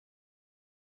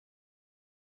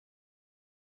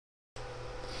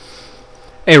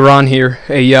Hey, Ron here.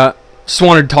 Just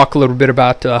wanted to talk a little bit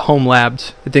about home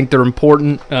labs. I think they're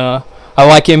important. I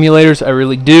like emulators, I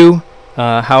really do.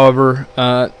 However,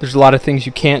 there's a lot of things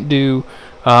you can't do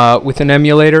with an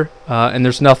emulator, and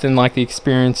there's nothing like the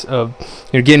experience of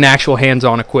getting actual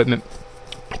hands-on equipment.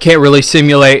 You can't really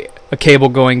simulate a cable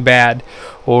going bad,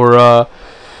 or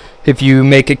if you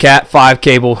make a Cat5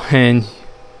 cable and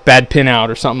bad pinout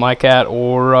or something like that,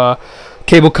 or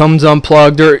cable comes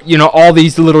unplugged, or all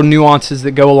these little nuances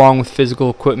that go along with physical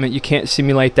equipment. You can't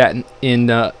simulate that in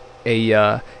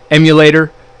a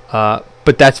emulator,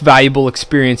 but that's valuable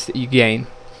experience that you gain.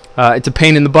 It's a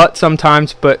pain in the butt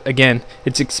sometimes, but again,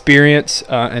 it's experience,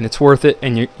 and it's worth it,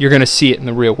 and you're going to see it in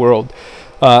the real world.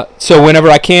 So whenever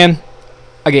I can,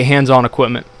 I get hands-on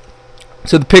equipment.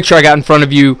 So the picture I got in front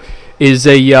of you is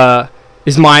my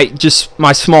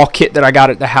small kit that I got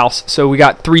at the house. So we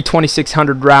got three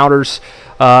 2600 routers,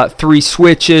 3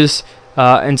 switches,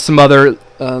 and some other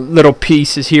little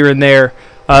pieces here and there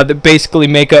that basically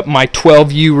make up my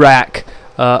 12U rack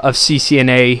of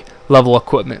CCNA level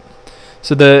equipment.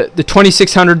 So the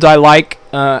 2600s I like,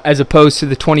 as opposed to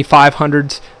the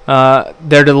 2500s.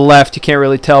 There to the left, you can't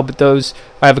really tell, but those,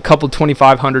 I have a couple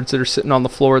 2500s that are sitting on the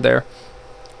floor there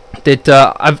that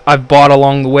I've bought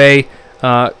along the way,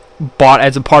 bought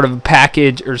as a part of a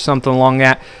package or something along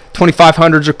that.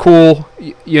 2500s are cool.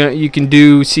 You can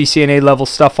do CCNA level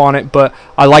stuff on it, but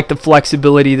I like the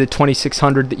flexibility of the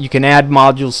 2600 that you can add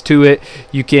modules to it.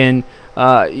 You can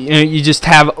you just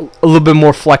have a little bit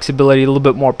more flexibility, a little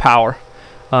bit more power,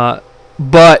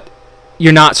 but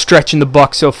you're not stretching the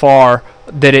buck so far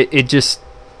that it just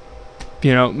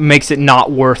makes it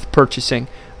not worth purchasing.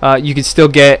 You can still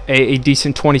get a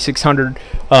decent 2600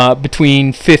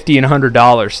 between $50 and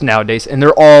 $100 nowadays, and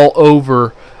they're all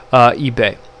over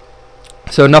eBay.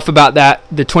 So enough about that.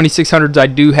 The 2600s I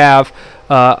do have,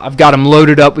 I've got them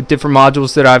loaded up with different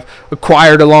modules that I've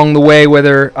acquired along the way,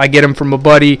 whether I get them from a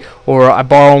buddy or I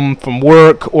borrow them from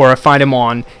work or I find them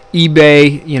on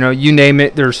eBay. You name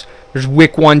it. There's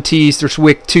WIC 1Ts, there's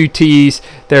WIC 2Ts,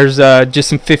 there's just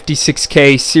some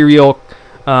 56K serial.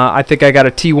 I think I got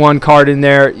a T1 card in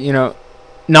there.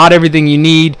 Not everything you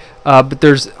need, but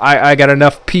I got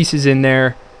enough pieces in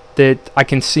there that I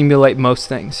can simulate most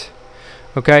things.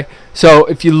 Okay, so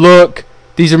if you look,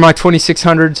 these are my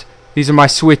 2600s. These are my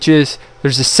switches.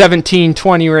 There's a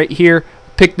 1720 right here.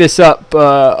 Picked this up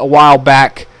a while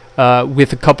back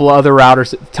with a couple of other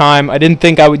routers at the time. I didn't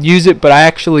think I would use it, but I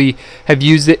actually have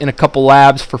used it in a couple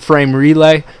labs for frame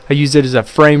relay. I use it as a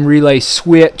frame relay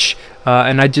switch.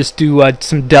 And I just do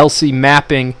some DELC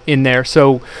mapping in there.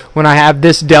 So when I have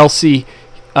this DELC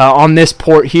on this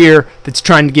port here that's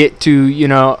trying to get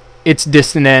to its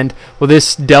distant end, well,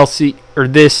 this DELC or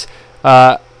this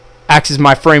acts as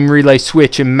my frame relay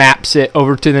switch and maps it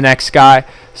over to the next guy,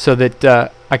 so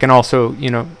that I can also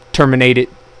terminate it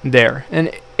there.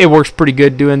 And it works pretty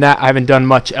good doing that. I haven't done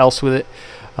much else with it.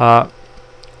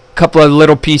 Couple of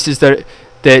little pieces that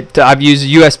I've used, a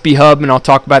USB hub, and I'll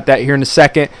talk about that here in a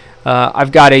second.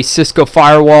 I've got a Cisco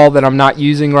firewall that I'm not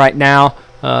using right now.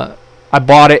 I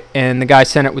bought it and the guy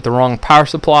sent it with the wrong power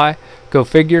supply. Go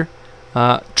figure.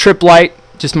 Trip Light,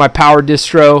 just my power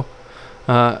distro.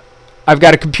 I've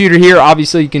got a computer here.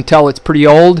 Obviously you can tell it's pretty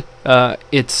old.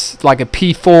 It's like a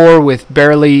P4 with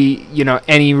barely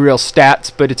any real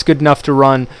stats, but it's good enough to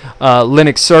run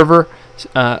Linux server.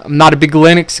 I'm not a big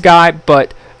Linux guy,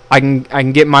 but I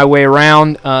can get my way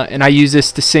around, and I use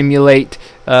this to simulate.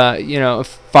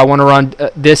 If I want to run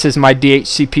this as my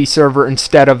DHCP server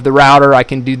instead of the router, I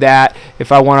can do that.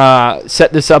 If I want to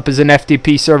set this up as an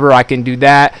FTP server, I can do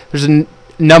that. There's a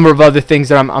number of other things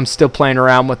that I'm still playing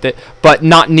around with it, but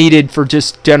not needed for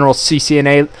just general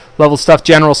CCNA level stuff.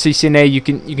 General CCNA, you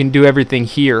can do everything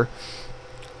here.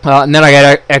 And then I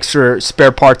got extra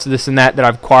spare parts of this and that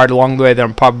I've acquired along the way that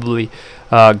I'm probably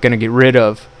gonna get rid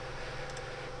of.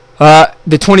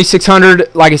 The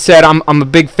 2600, like I said, I'm a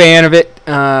big fan of it.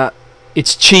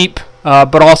 It's cheap,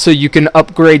 but also you can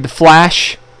upgrade the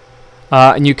flash,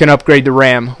 and you can upgrade the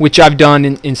RAM, which I've done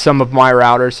in some of my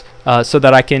routers, so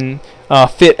that I can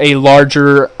fit a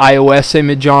larger iOS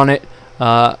image on it,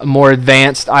 a more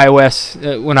advanced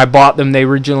iOS. When I bought them, they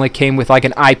originally came with like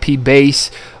an IP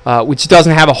base, which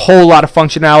doesn't have a whole lot of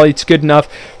functionality. It's good enough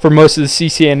for most of the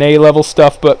CCNA level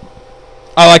stuff, but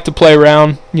I like to play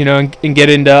around, and get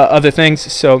into other things.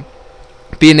 So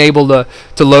being able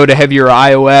to load a heavier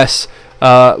iOS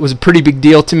was a pretty big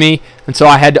deal to me, and so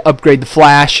I had to upgrade the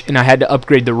flash and I had to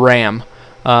upgrade the RAM.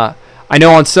 I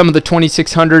know on some of the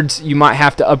 2600s you might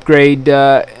have to upgrade.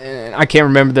 I can't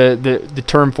remember the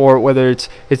term for it, whether it's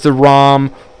the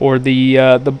ROM or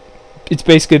the it's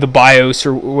basically the BIOS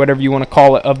or whatever you want to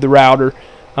call it of the router.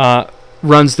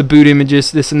 Runs the boot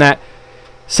images, this and that.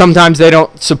 Sometimes they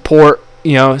don't support,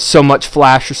 you know, so much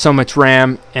flash or so much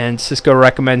RAM, and Cisco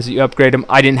recommends that you upgrade them.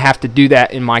 I didn't have to do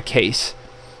that in my case.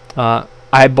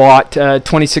 I bought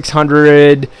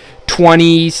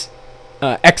 2620s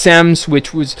XMs,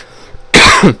 which was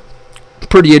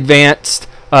pretty advanced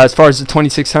as far as the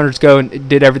 2600s go, and it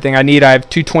did everything I need. I have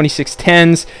two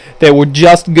 2610s that were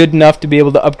just good enough to be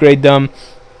able to upgrade them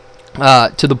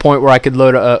to the point where I could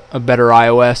load a better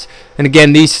iOS. And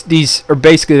again, these are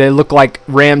basically, they look like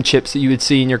RAM chips that you would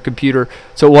see in your computer,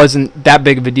 so it wasn't that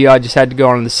big of a deal. I just had to go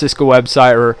on the Cisco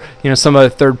website or, you know, some other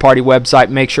third-party website,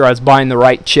 make sure I was buying the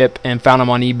right chip, and found them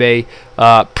on eBay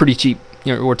pretty cheap.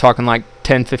 You know, we're talking like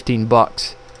 10-15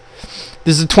 bucks.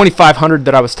 This is a 2500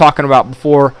 that I was talking about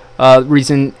before. The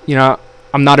reason, you know,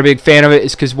 I'm not a big fan of it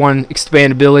is because, one,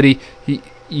 expandability.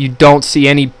 You don't see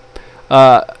any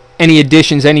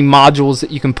additions, any modules that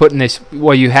you can put in this.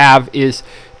 What you have is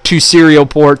two serial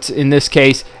ports in this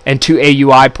case and two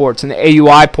AUI ports, and the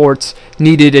AUI ports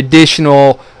needed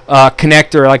additional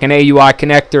connector, like an AUI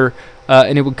connector,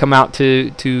 and it would come out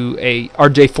to a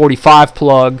RJ45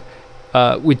 plug,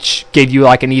 which gave you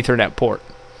like an Ethernet port.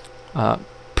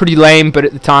 Pretty lame, but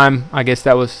at the time, I guess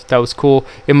that was cool.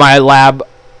 In my lab,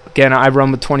 again, I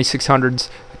run with 2600s.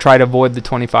 I try to avoid the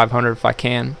 2500 if I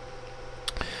can.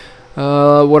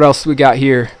 What else we got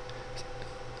here?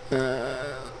 Let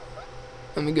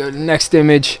me go to the next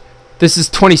image. This is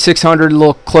 2600, a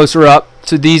little closer up.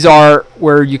 So these are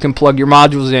where you can plug your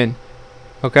modules in.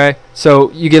 Okay, so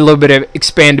you get a little bit of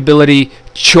expandability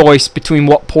choice between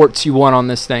what ports you want on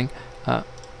this thing.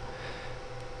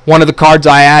 One of the cards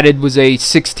I added was a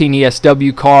 16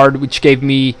 ESW card, which gave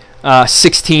me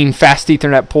 16 fast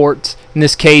Ethernet ports. In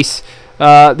this case,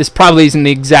 this probably isn't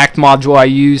the exact module I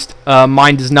used.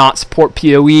 Mine does not support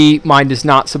PoE. Mine does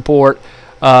not support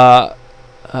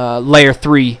layer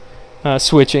 3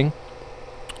 switching,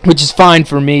 which is fine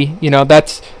for me. You know,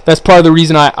 that's part of the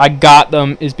reason I got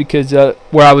them, is because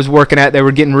where I was working at, they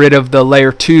were getting rid of the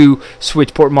layer 2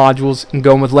 switch port modules and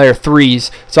going with layer 3s.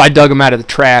 So I dug them out of the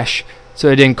trash, so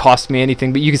it didn't cost me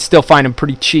anything. But you can still find them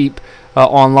pretty cheap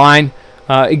online.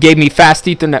 It gave me fast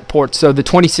Ethernet ports. So the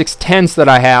 2610s that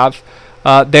I have,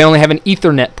 they only have an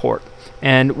Ethernet port.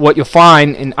 And what you'll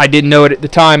find, and I didn't know it at the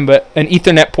time, but an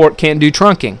Ethernet port can't do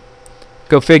trunking.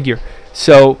 Go figure.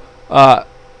 So I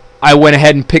went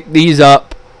ahead and picked these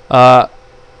up out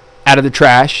of the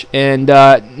trash, and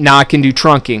now I can do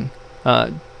trunking.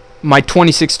 My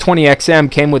 2620XM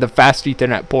came with a fast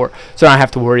Ethernet port, so I don't have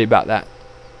to worry about that.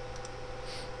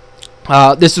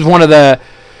 This is one of the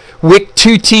WIC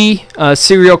 2T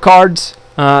serial cards.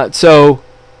 So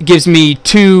it gives me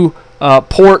two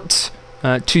ports,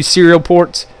 two serial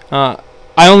ports. I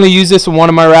only use this in one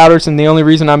of my routers, and the only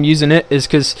reason I'm using it is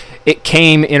because it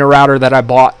came in a router that I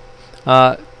bought.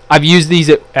 I've used these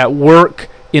at work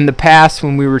in the past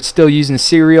when we were still using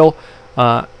serial,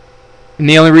 and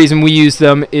the only reason we use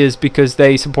them is because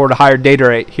they support a higher data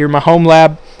rate. Here in my home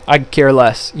lab, I could care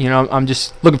less. You know, I'm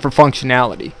just looking for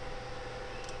functionality.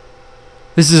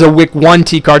 This is a WIC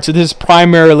 1T card, so this is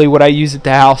primarily what I use at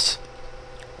the house.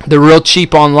 They're real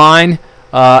cheap online,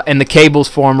 and the cables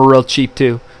for them are real cheap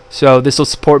too. So this will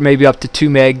support maybe up to 2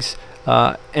 megs,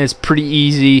 and it's pretty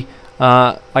easy,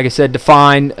 like I said, to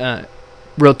find,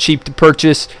 real cheap to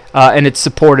purchase, and it's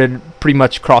supported pretty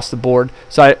much across the board.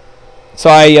 So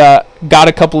I got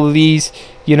a couple of these,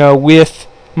 you know, with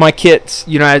my kits,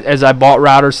 you know, as I bought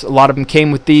routers. A lot of them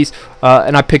came with these,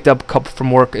 and I picked up a couple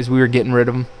from work as we were getting rid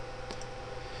of them.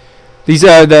 These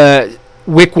are the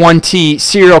WIC 1T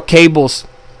serial cables.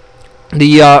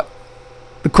 The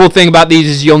cool thing about these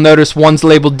is you'll notice one's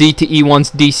labeled D2E,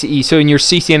 one's DCE. So in your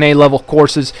CCNA level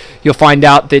courses, you'll find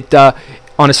out that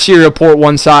on a serial port,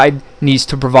 one side needs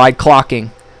to provide clocking.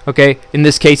 Okay, in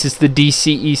this case, it's the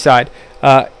DCE side.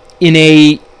 In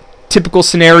a typical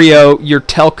scenario, your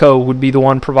telco would be the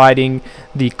one providing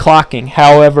the clocking.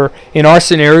 However, in our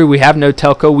scenario, we have no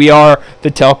telco. We are the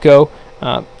telco,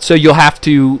 so you'll have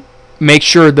to make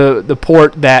sure the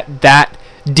port that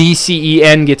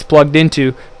DCEN gets plugged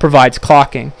into provides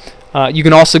clocking. You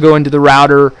can also go into the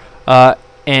router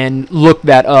and look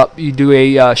that up. You do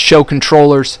a show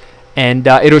controllers, and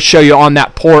it'll show you on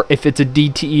that port if it's a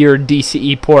DTE or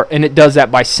DCE port, and it does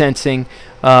that by sensing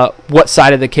what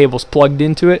side of the cable is plugged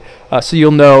into it. So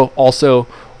you'll know also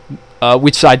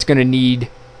which side's going to need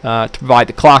to provide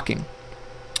the clocking.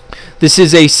 This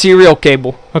is a serial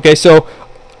cable. Okay, so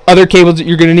other cables that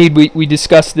you're going to need, we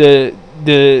discussed the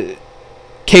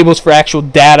cables for actual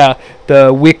data,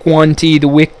 the WIC 1T, the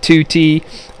WIC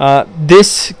 2T.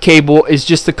 This cable is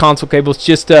just the console cable. It's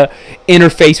just a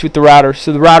interface with the router.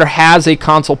 So the router has a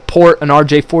console port, an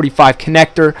RJ45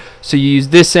 connector. So you use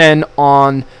this end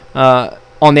on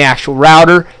the actual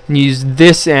router, and you use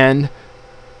this end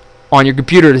on your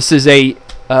computer. This is a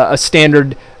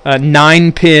standard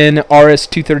 9-pin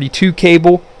RS-232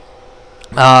 cable.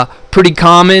 Pretty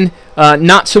common.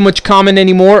 Not so much common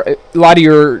anymore. A lot of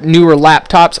your newer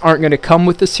laptops aren't going to come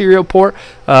with the serial port.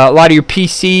 A lot of your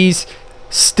PCs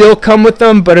still come with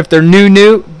them, but if they're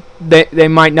new, they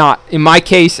might not. In my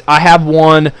case, I have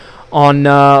one on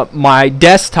my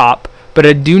desktop, but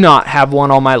I do not have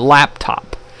one on my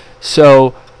laptop.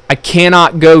 So I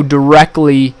cannot go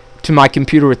directly to my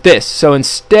computer with this. So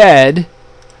instead,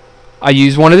 I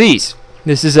use one of these.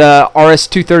 This is a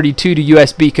RS-232 to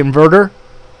USB converter.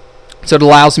 So it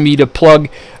allows me to plug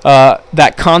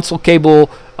that console cable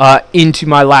into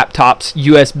my laptop's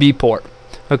USB port.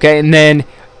 Okay, and then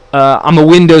I'm a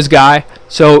Windows guy,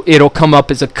 so it'll come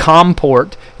up as a COM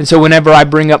port. And so whenever I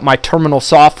bring up my terminal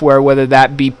software, whether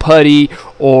that be PuTTY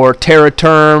or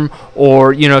TerraTerm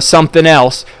or something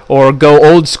else, or go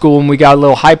old school and we got a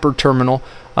little hyper terminal,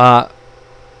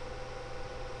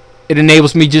 it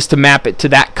enables me just to map it to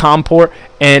that COM port,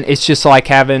 and it's just like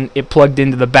having it plugged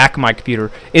into the back of my computer.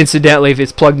 Incidentally, if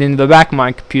it's plugged into the back of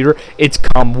my computer, it's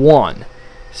COM1.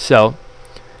 So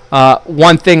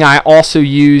one thing I also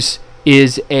use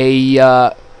is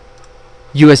a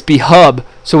USB hub.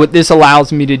 So what this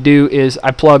allows me to do is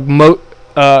I plug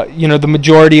the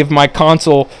majority of my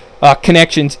console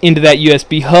connections into that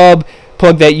USB hub,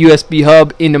 plug that USB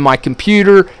hub into my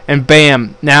computer, and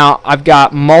bam, now I've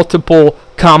got multiple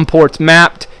COM ports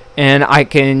mapped, and I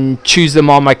can choose them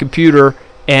on my computer,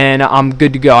 and I'm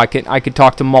good to go. I can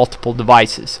talk to multiple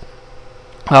devices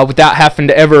without having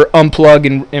to ever unplug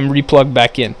and replug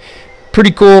back in.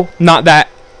 Pretty cool. Not that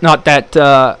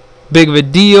big of a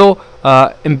deal.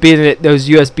 And being that those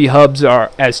USB hubs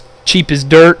are as cheap as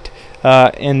dirt,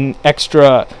 and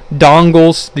extra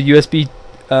dongles, the USB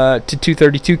to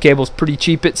 232 cable is pretty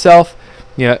cheap itself.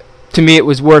 To me it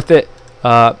was worth it.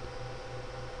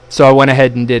 So I went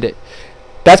ahead and did it.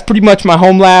 That's pretty much my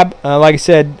home lab. Like I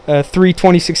said, 3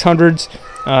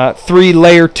 2600s, 3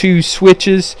 layer 2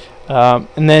 switches,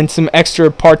 and then some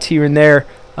extra parts here and there,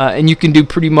 and you can do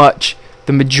pretty much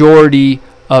the majority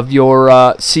of your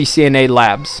CCNA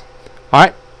labs.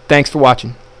 Alright, thanks for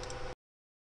watching.